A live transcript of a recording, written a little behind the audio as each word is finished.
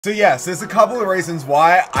So yes, there's a couple of reasons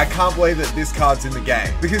why I can't believe that this card's in the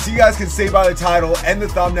game. Because you guys can see by the title and the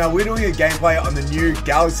thumbnail, we're doing a gameplay on the new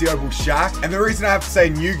Galaxy Opal Shaquille. And the reason I have to say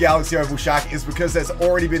new Galaxy Opal Shaquille is because there's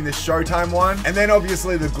already been the Showtime one, and then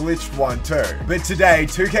obviously the glitched one too. But today,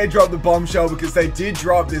 2K dropped the bombshell because they did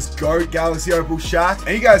drop this GO.A.T Galaxy Opal Shaquille.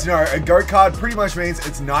 And you guys know, a GO.A.T card pretty much means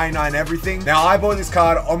it's 99 everything. Now, I bought this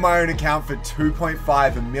card on my own account for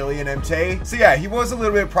 2.5 million MT. So yeah, he was a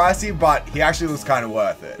little bit pricey, but he actually looks kind of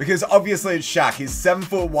worth it. Because obviously it's Shaq. He's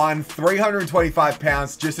 7'1", 325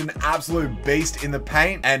 pounds, just an absolute beast in the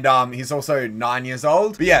paint. And he's also 9 years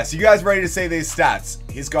old. But yeah, so you guys ready to see these stats?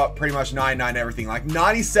 He's got pretty much 99 everything, like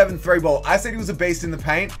 97 3 ball. I said he was a beast in the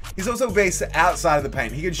paint. He's also a beast outside of the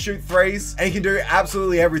paint. He can shoot threes and he can do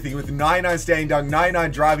absolutely everything with 99 standing dunk,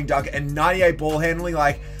 99 driving dunk, and 98 ball handling.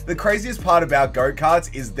 Like, the craziest part about GO.A.T cards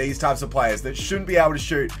is these types of players that shouldn't be able to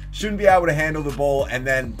shoot, shouldn't be able to handle the ball, and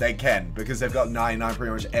then they can because they've got 99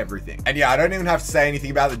 pretty much everything. And yeah, I don't even have to say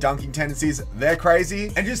anything about the dunking tendencies. They're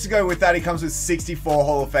crazy. And just to go with that, he comes with 64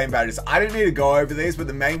 Hall of Fame badges. I don't need to go over these, but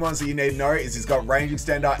the main ones that you need to know is he's got range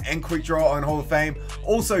extender and quick draw on Hall of Fame.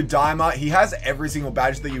 Also dimer. He has every single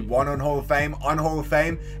badge that you'd want on Hall of Fame,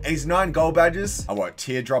 and he's 9 gold badges. Oh, what?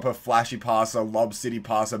 Teardropper, flashy passer, lob city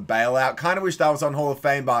passer, bailout. Kind of wish that was on Hall of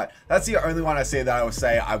Fame, but that's the only one I see that I would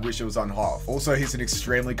say I wish it was on Hoff. Also, he's an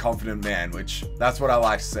extremely confident man, which that's what I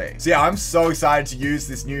like to see. So yeah, I'm so excited to use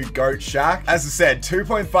this new GO.A.T Shaq. As I said,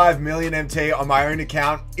 2.5 million MT on my own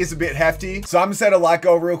account is a bit hefty. So I'm gonna set a like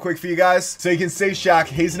goal real quick for you guys. So you can see Shaq,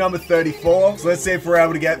 he's number 34. So let's see if we're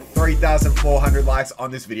able to get 3,400 likes on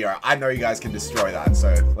this video. I know you guys can destroy that,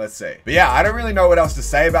 so let's see. But yeah, I don't really know what else to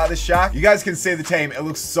say about this Shaq. You guys can see the team. It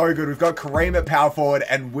looks so good. We've got Kareem at power forward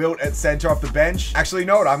and Wilt at center off the bench. Actually, you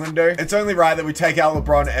know what I'm gonna do? It's only right that we take out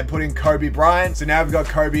LeBron and put in Kobe Bryant. So now we've got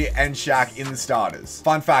Kobe and Shaq in the starters.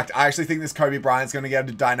 Fun fact, I actually think this Kobe Bryant's gonna get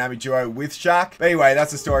a dynamic duo with Shaq. But anyway,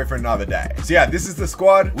 that's a story for another day. So yeah, this is the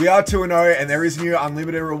squad. We are 2-0, and there is new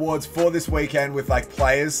unlimited rewards for this weekend with like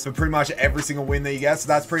players for pretty much every single win that you get. So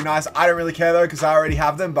that's pretty nice. I don't really care though, because I already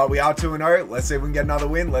have them, but we are 2-0. Let's see if we can get another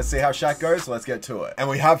win. Let's see how Shaq goes. So let's get to it. And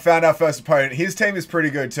we have found our first opponent. His team is pretty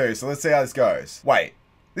good too. So let's see how this goes. Wait.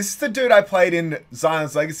 This is the dude I played in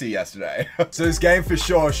Zion's Legacy yesterday. So this game for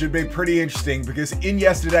sure should be pretty interesting because in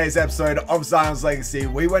yesterday's episode of Zion's Legacy,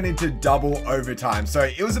 we went into double overtime. So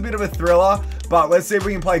it was a bit of a thriller, but let's see if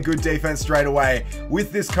we can play good defense straight away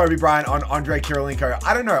with this Kobe Bryant on Andre Kirilenko.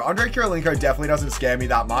 I don't know. Andre Kirilenko definitely doesn't scare me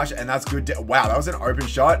that much, and that's good. Wow, that was an open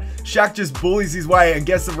shot. Shaq just bullies his way and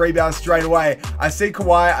gets the rebound straight away. I see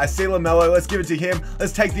Kawhi. I see LaMelo. Let's give it to him.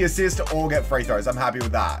 Let's take the assist or get free throws. I'm happy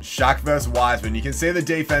with that. Shaq versus Wiseman. You can see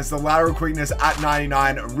the defense, the lateral quickness at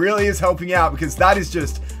 99 really is helping out because that is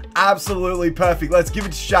just absolutely perfect. Let's give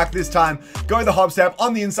it to Shaq this time. Go the hop step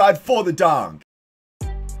on the inside for the dunk.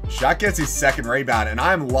 Shaq gets his second rebound, and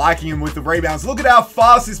I'm liking him with the rebounds. Look at how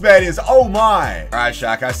fast this man is. Oh my. All right,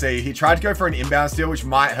 Shaq, I see. He tried to go for an inbound steal, which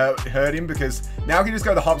might hurt him because now he can just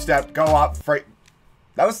go the hop step, go up, free.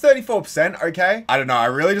 That was 34%, okay? I don't know. I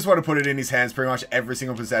really just want to put it in his hands pretty much every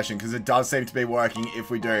single possession because it does seem to be working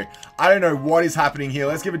if we do. I don't know what is happening here.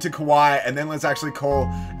 Let's give it to Kawhi and then let's actually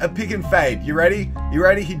call a pick and fade. You ready? You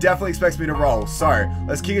ready? He definitely expects me to roll. So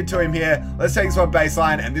let's kick it to him here. Let's take this one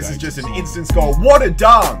baseline, and this is just an instant score. What a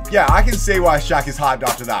dunk! Yeah, I can see why Shaq is hyped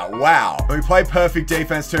after that. Wow. We play perfect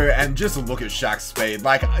defense too, and just look at Shaq's speed.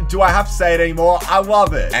 Like, do I have to say it anymore? I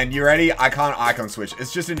love it. And you ready? I can't icon switch.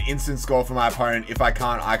 It's just an instant score for my opponent if I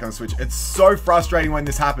can't icon switch. It's so frustrating when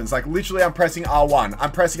this happens. Like, literally, I'm pressing R1.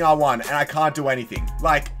 I'm pressing R1, and I can't do anything.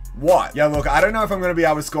 Like, what? Yeah, look, I don't know if I'm going to be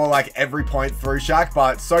able to score like every point through Shaq,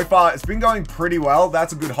 but so far it's been going pretty well.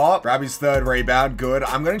 That's a good hop. Grab his third rebound. Good.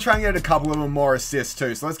 I'm going to try and get a couple of them more assists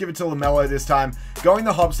too. So let's give it to LaMelo this time. Going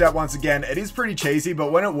the hop step once again. It is pretty cheesy,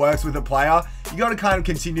 but when it works with a player, you got to kind of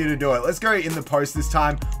continue to do it. Let's go in the post this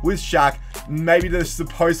time with Shaq. Maybe this the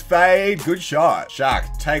post fade. Good shot.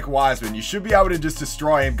 Shaq, take Wiseman. You should be able to just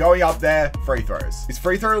destroy him. Going up there, free throws. His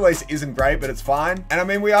free throw release isn't great, but it's fine. And I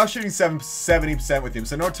mean, we are shooting 70% with him,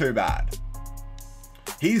 so not too bad.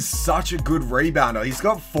 He's such a good rebounder. He's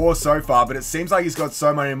got 4 so far, but it seems like he's got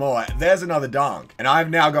so many more. There's another dunk. And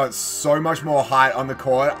I've now got so much more height on the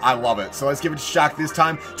court. I love it. So let's give it to Shaq this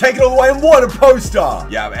time. Take it all the way, and what a poster!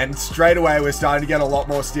 Yeah, and straight away, we're starting to get a lot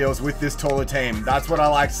more steals with this taller team. That's what I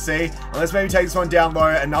like to see. And let's maybe take this one down low.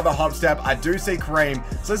 Another hop step. I do see Kareem.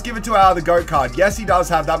 So let's give it to our other GO.A.T card. Yes, he does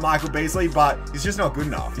have that Michael Beasley, but he's just not good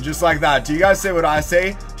enough. And just like that, do you guys see what I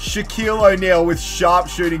see? Shaquille O'Neal with sharp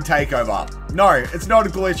shooting takeover. No, it's not a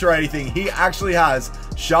glitch or anything. He actually has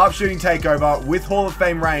sharp shooting takeover with Hall of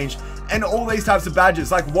Fame range and all these types of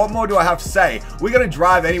badges. Like, what more do I have to say? We're going to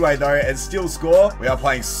drive anyway, though, and still score. We are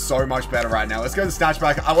playing so much better right now. Let's go to the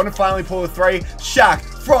snatchback. I want to finally pull a 3. Shaq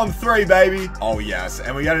from 3, baby. Oh, yes.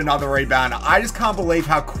 And we get another rebound. I just can't believe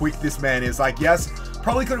how quick this man is. Like, yes,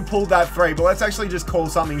 probably could have pulled that 3, but let's actually just call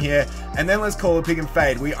something here, and then let's call a pick and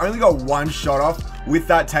fade. We only got 1 shot off with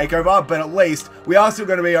that takeover, but at least we are still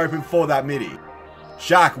going to be open for that midi.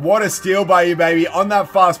 Shaq, what a steal by you, baby, on that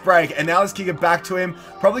fast break. And now let's kick it back to him.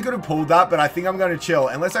 Probably could have pulled that, but I think I'm going to chill.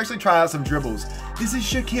 And let's actually try out some dribbles. This is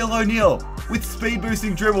Shaquille O'Neal with speed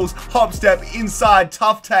boosting dribbles, hop step, inside,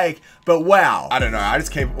 tough take. But wow, I don't know. I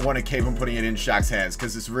just want to keep on putting it in Shaq's hands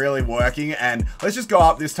because it's really working. And let's just go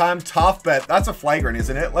up this time. Tough, but that's a flagrant,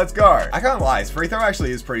 isn't it? Let's go. I can't lie. His free throw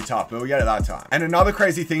actually is pretty tough, but we get it that time. And another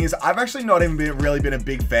crazy thing is I've actually not even really been a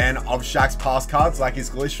big fan of Shaq's pass cards, like his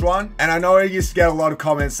glitched one. And I know I used to get a lot of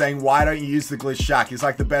comments saying, why don't you use the glitched Shaq? He's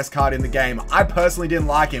like the best card in the game. I personally didn't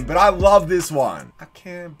like him, but I love this one. I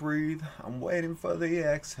can't breathe. I'm waiting for the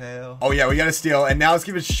exhale. Oh yeah, we got a steal. And now let's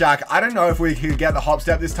give it to Shaq. I don't know if we can get the hop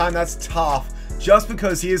step this time. That's tough, just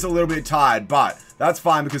because he is a little bit tired, but that's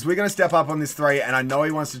fine because we're going to step up on this 3, and I know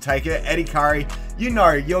he wants to take it. Eddie Curry, you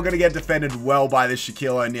know you're going to get defended well by this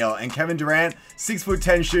Shaquille O'Neal. And Kevin Durant,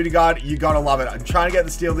 6'10" shooting guard, you got to love it. I'm trying to get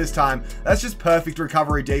the steal this time. That's just perfect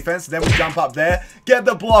recovery defense. Then we jump up there, get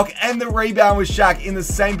the block, and the rebound with Shaq in the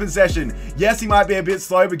same possession. Yes, he might be a bit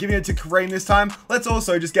slow, but giving it to Kareem this time, let's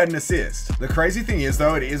also just get an assist. The crazy thing is,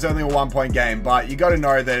 though, it is only a 1-point game, but you got to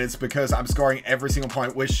know that it's because I'm scoring every single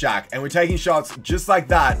point with Shaq, and we're taking shots just like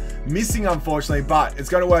that, missing unfortunately, but it's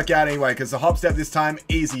going to work out anyway because the hop step this time,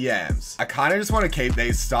 easy yams. I kind of just want to keep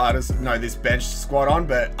these this bench squad on,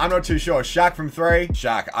 but I'm not too sure. Shaq from 3.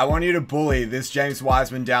 Shaq, I want you to bully this James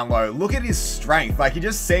Wiseman down low. Look at his strength. Like, he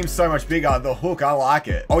just seems so much bigger. The hook, I like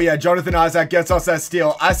it. Oh yeah, Jonathan Isaac gets us that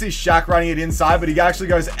steal. I see Shaq running it inside, but he actually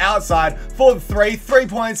goes outside for the 3. 3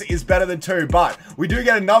 points is better than 2, but we do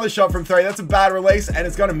get another shot from 3. That's a bad release, and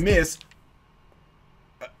it's going to miss.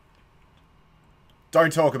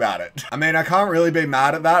 Don't talk about it. I mean, I can't really be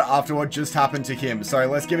mad at that after what just happened to him. So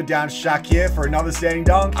let's give it down to Shaq here for another standing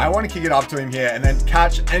dunk. I want to kick it up to him here and then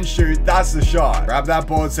catch and shoot. That's the shot. Grab that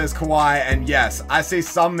board, says Kawhi. And yes, I see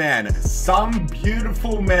some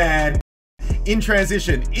beautiful man in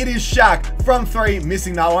transition. It is Shaq from 3,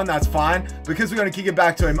 missing that one. That's fine because we're going to kick it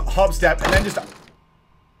back to him. Hop step and then just...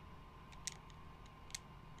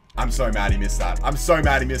 I'm so mad he missed that. I'm so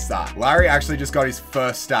mad he missed that. Larry actually just got his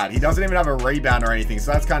first stat. He doesn't even have a rebound or anything,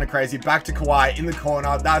 so that's kind of crazy. Back to Kawhi in the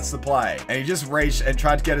corner. That's the play. And he just reached and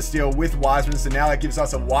tried to get a steal with Wiseman, so now that gives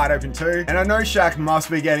us a wide open 2. And I know Shaq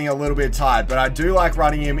must be getting a little bit tired, but I do like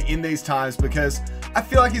running him in these times because I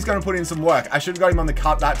feel like he's going to put in some work. I should have got him on the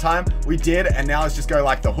cut that time. We did, and now let's just go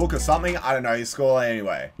like the hook or something. I don't know. He scored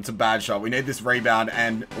anyway. It's a bad shot. We need this rebound,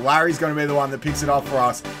 and Larry's going to be the one that picks it up for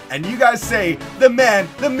us. And you guys see the man,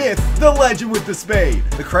 the myth, the legend with the speed.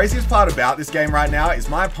 The craziest part about this game right now is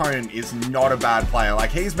my opponent is not a bad player.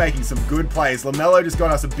 Like, he's making some good plays. LaMelo just got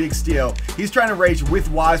us a big steal. He's trying to reach with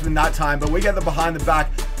Wiseman that time, but we get the behind the back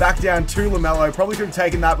down to LaMelo. Probably could have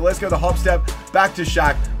taken that, but let's go the hop step back to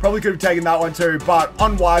Shaq. Probably could have taken that one too, but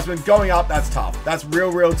on Wiseman going up, that's tough. That's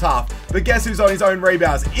real tough. But guess who's on his own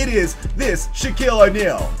rebounds? It is this Shaquille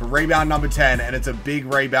O'Neal for rebound number 10, and it's a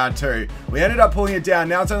big rebound too. We ended up pulling it down.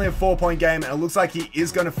 Now it's only a 4-point game, and it looks like he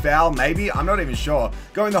is going to foul. Maybe, I'm not even sure.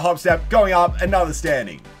 Going the hop step, going up, another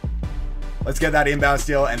standing. Let's get that inbound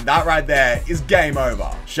steal, and that right there is game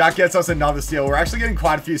over. Shaq gets us another steal. We're actually getting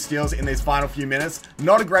quite a few steals in these final few minutes.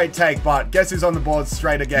 Not a great take, but guess who's on the board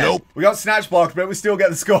straight again? Nope. We got snatch blocked, but we still get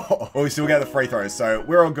the score. Or we still get the free throws, so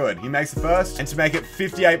we're all good. He makes the first, and to make it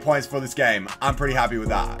 58 points for this game, I'm pretty happy with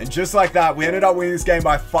that. And just like that, we ended up winning this game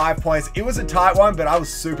by 5 points. It was a tight one, but I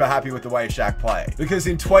was super happy with the way Shaq played. Because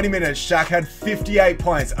in 20 minutes, Shaq had 58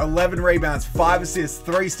 points, 11 rebounds, 5 assists,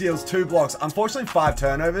 3 steals, 2 blocks. Unfortunately, 5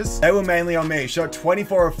 turnovers. They were mainly on me. Shot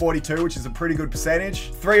 24 of 42, which is a pretty good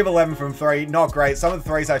percentage. 3 of 11 from 3, not great. Some of the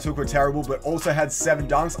threes I took were terrible, but also had 7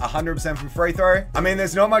 dunks, 100% from free throw. I mean,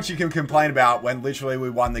 there's not much you can complain about when literally we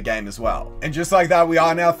won the game as well. And just like that, we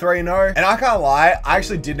are now 3-0. And I can't lie, I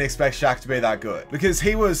actually didn't expect Shaq to be that good because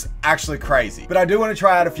he was actually crazy. But I do want to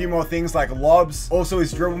try out a few more things like lobs, also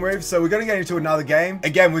his dribble moves. So we're going to get into another game.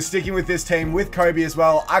 Again, we're sticking with this team with Kobe as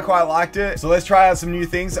well. I quite liked it. So let's try out some new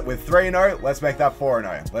things. With 3-0, let's make that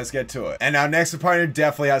 4-0. Let's get to it. And our next opponent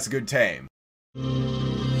definitely has a good team.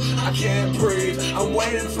 I can't breathe, I'm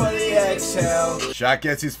waiting for the exhale. Shaq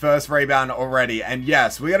gets his first rebound already, and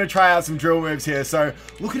yes, we're gonna try out some drill moves here. So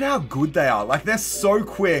look at how good they are. Like, they're so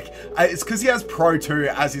quick. It's because he has Pro 2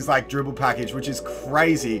 as his like dribble package, which is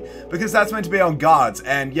crazy because that's meant to be on guards.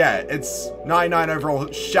 And yeah, it's 99 overall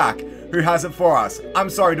Shaq who has it for us. I'm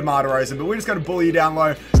sorry, DeMar DeRozan, but we're just going to bully you down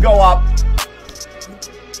low. Go up.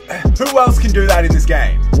 Who else can do that in this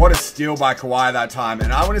game? What a steal by Kawhi that time.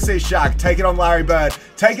 And I want to see Shaq take it on Larry Bird,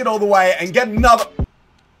 take it all the way, and get another...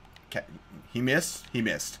 Okay, he missed. He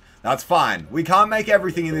missed. That's fine. We can't make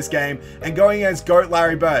everything in this game, and going against GOAT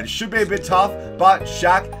Larry Bird should be a bit tough, but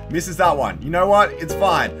Shaq misses that one. You know what? It's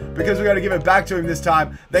fine, because we got to give it back to him this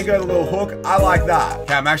time, then go to the little hook. I like that.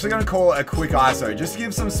 Okay, I'm actually going to call it a quick ISO, just to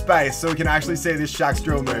give some space so we can actually see this Shaq's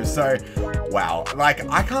drill moves. So, wow. Like,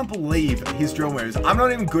 I can't believe his drill moves. I'm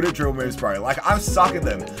not even good at drill moves, bro. Like, I suck at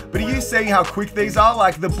them. But are you seeing how quick these are?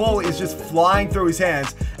 Like, the ball is just flying through his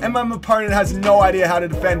hands, and my opponent has no idea how to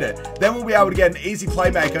defend it. Then we'll be able to get an easy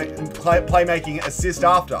playmaking assist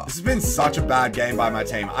after. This has been such a bad game by my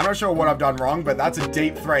team. I'm not sure what I've done wrong, but that's a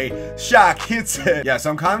deep three. Shaq hits it. Yeah, so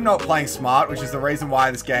I'm kind of not playing smart, which is the reason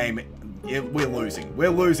why this game, we're losing. We're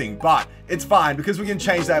losing, but it's fine because we can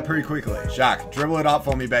change that pretty quickly. Shaq, dribble it up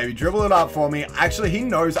for me, baby. Dribble it up for me. Actually, he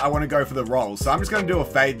knows I want to go for the roll, so I'm just going to do a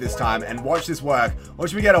fade this time and watch this work.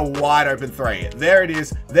 Watch me get a wide open three. There it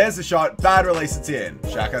is. There's the shot. Bad release. It's in.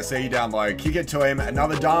 Shaq, I see you down low. Kick it to him.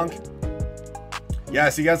 Another dunk.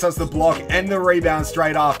 Yes, he gets us the block and the rebound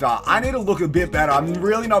straight after. I need to look a bit better. I'm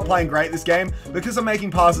really not playing great this game because I'm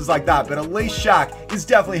making passes like that, but at least Shaq is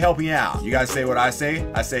definitely helping out. You guys see what I see?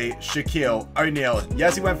 I see Shaquille O'Neal.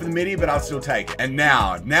 Yes, he went for the midi, but I'll still take it. And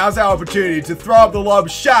now's our opportunity to throw up the lob.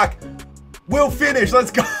 Shaq will finish.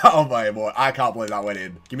 Let's go. Oh my boy. I can't believe that went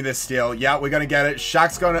in. Give me this steal. Yeah, we're going to get it.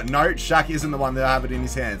 Shaq's going to... No, Shaq isn't the one that have it in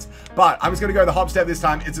his hands. But I'm just going to go the hop step this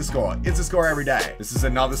time. It's a score. It's a score every day. This is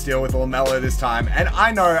another steal with LaMelo this time. And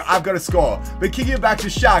I know I've got to score. But kicking it back to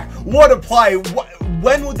Shaq. What a play.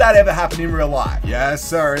 When would that ever happen in real life? Yes,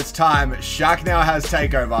 sir. It's time. Shaq now has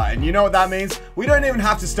takeover. And you know what that means? We don't even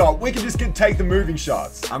have to stop. We can just take the moving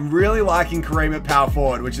shots. I'm really liking Kareem at power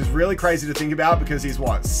forward, which is really crazy to think about because he's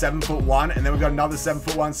what? 7'1", and then we've got another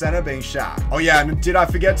 7'1" center being Shaq. Oh yeah, and did I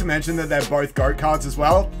forget to mention that they're both GOAT cards as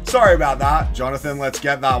well? Sorry about that. Jonathan, let's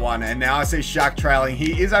get that one. And now I see Shaq trailing.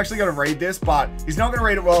 He is actually going to read this, but he's not going to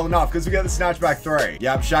read it well enough because we get the snatchback three.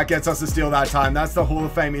 Yep, Shaq gets us the steal that time. That's the Hall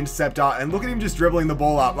of Fame interceptor. And look at him just dribbling the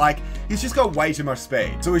ball up. Like, he's just got way too much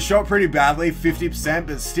speed. So we shot pretty badly, 50%,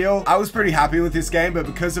 but still, I was pretty happy with this game, but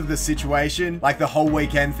because of the situation, like the whole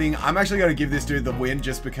weekend thing, I'm actually going to give this dude the win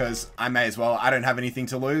just because I may as well. I don't have anything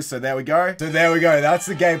to lose, so there we go. So there we go. That's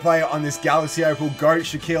the gameplay on this Galaxy Opal GOAT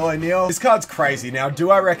Shaquille O'Neal. This card's crazy. Now,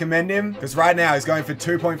 do I recommend him? Because right now he's going for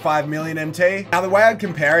 2.5 million MT. Now, the way I'd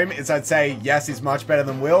compare him is I'd say, yes, he's much better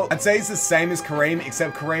than Wilt. I'd say he's the same as Kareem,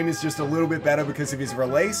 except Kareem is just a little bit better because of his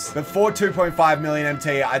release. But for 2.5 million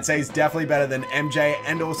MT, I'd say he's definitely better than MJ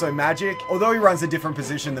and also Magic. Although he runs a different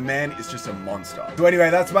position, the man is just a monster. So anyway,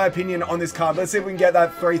 that's my opinion on this card. Let's see if we can get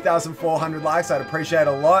that 3,400 likes. I'd appreciate it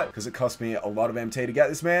a lot because it cost me a lot of MT to get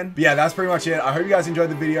this, man. But yeah, that's pretty much it. I hope you guys enjoyed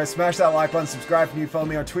the video. Smash that like button, subscribe if you follow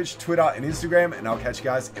me on Twitch, Twitter, and Instagram, and I'll catch you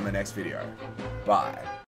guys in my next video. Bye.